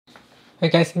Hi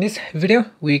guys, in this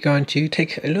video we're going to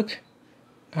take a look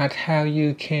at how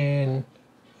you can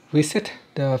reset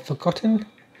the forgotten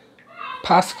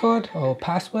passcode or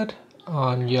password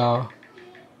on your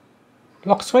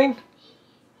lock screen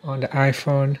on the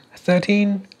iPhone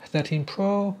 13, 13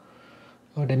 Pro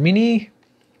or the Mini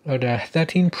or the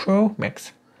 13 Pro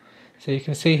Max. So you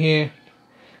can see here,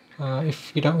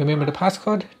 if you don't remember the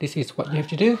passcode, this is what you have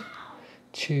to do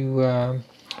to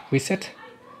reset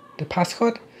the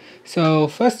passcode. So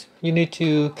first you need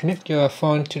to connect your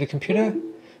phone to the computer,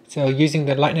 so using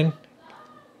the lightning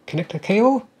connector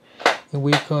cable, and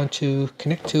we're going to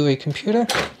connect to a computer.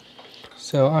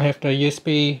 So I have the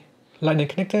USB lightning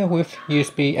connector with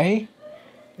USB A,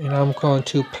 and I'm going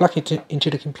to plug it into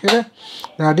the computer.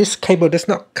 Now this cable does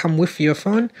not come with your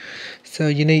phone, so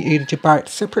you need either to buy it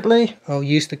separately or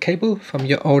use the cable from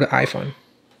your older iPhone.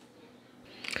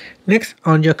 Next,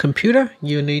 on your computer,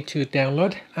 you need to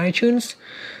download iTunes.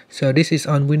 So this is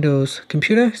on Windows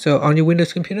computer. So on your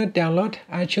Windows computer, download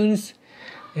iTunes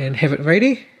and have it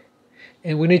ready.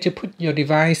 And we need to put your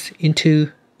device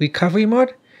into recovery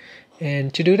mode.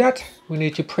 And to do that, we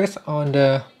need to press on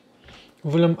the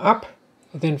volume up,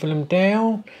 then volume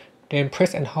down, then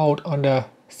press and hold on the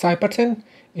side button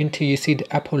until you see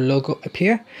the Apple logo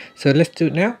appear. So let's do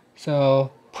it now.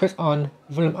 So press on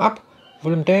volume up,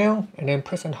 volume down, and then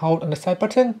press and hold on the side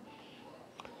button.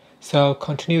 So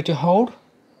continue to hold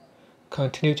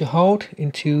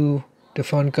until the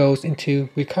phone goes into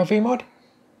recovery mode.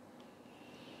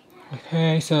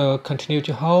 Okay, so continue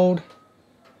to hold.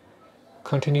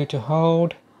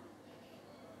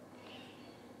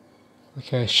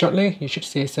 Okay, shortly you should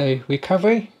see it say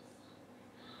recovery.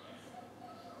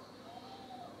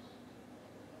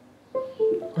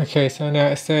 Okay, so now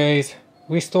it says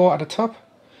restore at the top,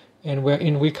 and we're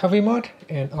in recovery mode.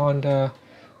 And on the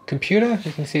computer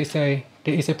you can see say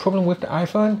there is a problem with the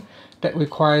iPhone that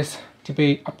requires to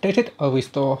be updated or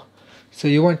restore. So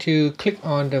you want to click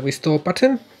on the restore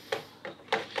button.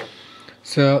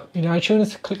 So in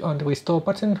iTunes, click on the restore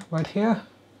button right here,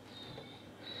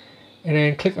 and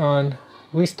then click on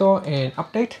restore and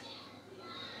update.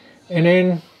 And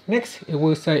then next it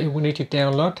will say it will need to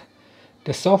download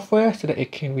the software so that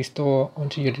it can restore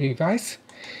onto your device.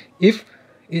 If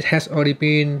it has already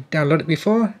been downloaded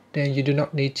before, then you do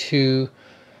not need to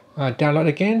download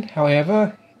again.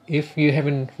 However, if you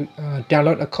haven't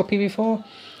downloaded a copy before,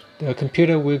 the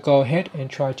computer will go ahead and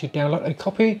try to download a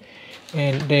copy,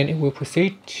 and then it will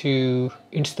proceed to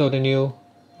install the new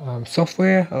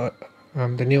software or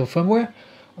the new firmware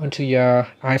onto your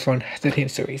iPhone 13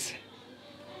 series.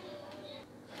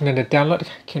 And then the download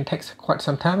can take quite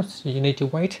some time, so you need to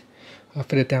wait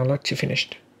for the download to finish.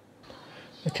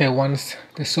 Okay, once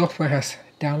the software has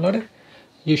downloaded,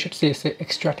 you should see it say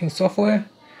extracting software,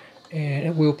 and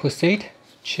it will proceed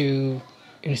to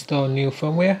install new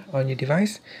firmware on your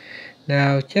device.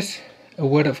 Now, just a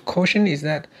word of caution is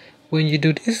that when you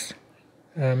do this,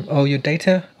 all your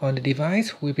data on the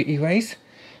device will be erased,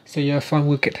 so your phone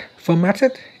will get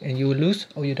formatted and you will lose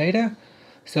all your data.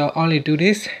 So only do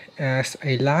this as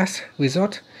a last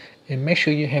resort, and make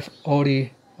sure you have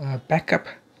already backup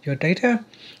your data.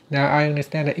 Now I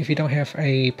understand that if you don't have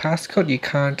a passcode you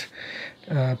can't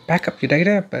backup your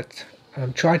data, but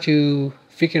try to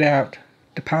figure out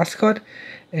the passcode,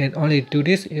 and only do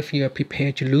this if you are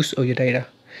prepared to lose all your data.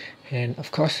 And of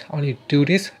course only do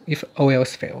this if all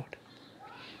else failed.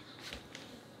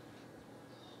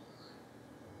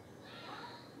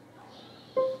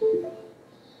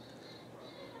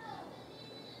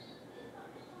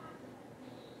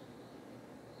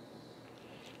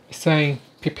 It's saying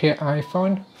prepare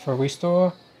iPhone for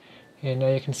restore, and now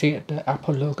you can see the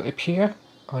Apple logo appear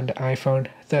on the iPhone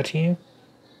 13.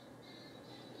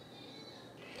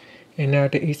 And now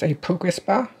there is a progress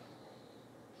bar,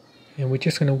 and we're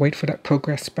just going to wait for that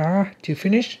progress bar to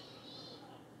finish.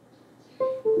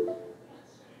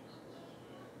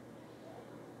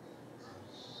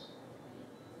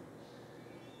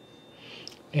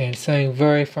 And saying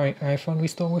verifying iPhone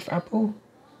restore with Apple.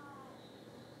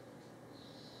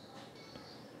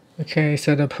 Okay,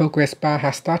 so the progress bar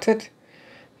has started,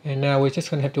 and now we're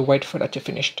just going to have to wait for that to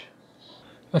finish.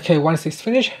 Okay, once it's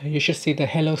finished, you should see the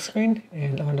hello screen,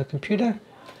 and on the computer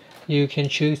you can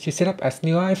choose to set up as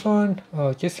new iPhone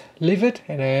or just leave it,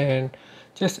 and then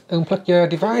just unplug your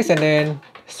device and then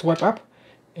swipe up,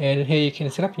 and here you can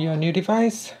set up your new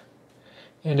device.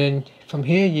 And then from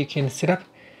here you can set up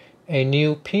a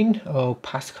new PIN or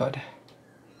passcode.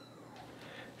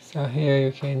 So here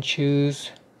you can choose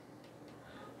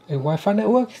a Wi-Fi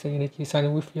network, so you need to sign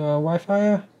in with your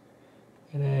Wi-Fi,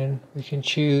 and then we can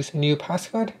choose a new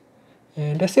passcode,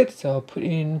 and that's it. So put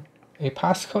in a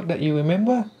passcode that you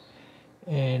remember,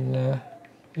 and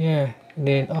yeah, and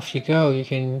then off you go. You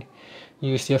can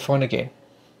use your phone again.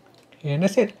 And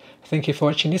that's it. Thank you for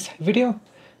watching this video.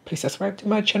 Please subscribe to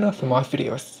my channel for more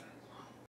videos.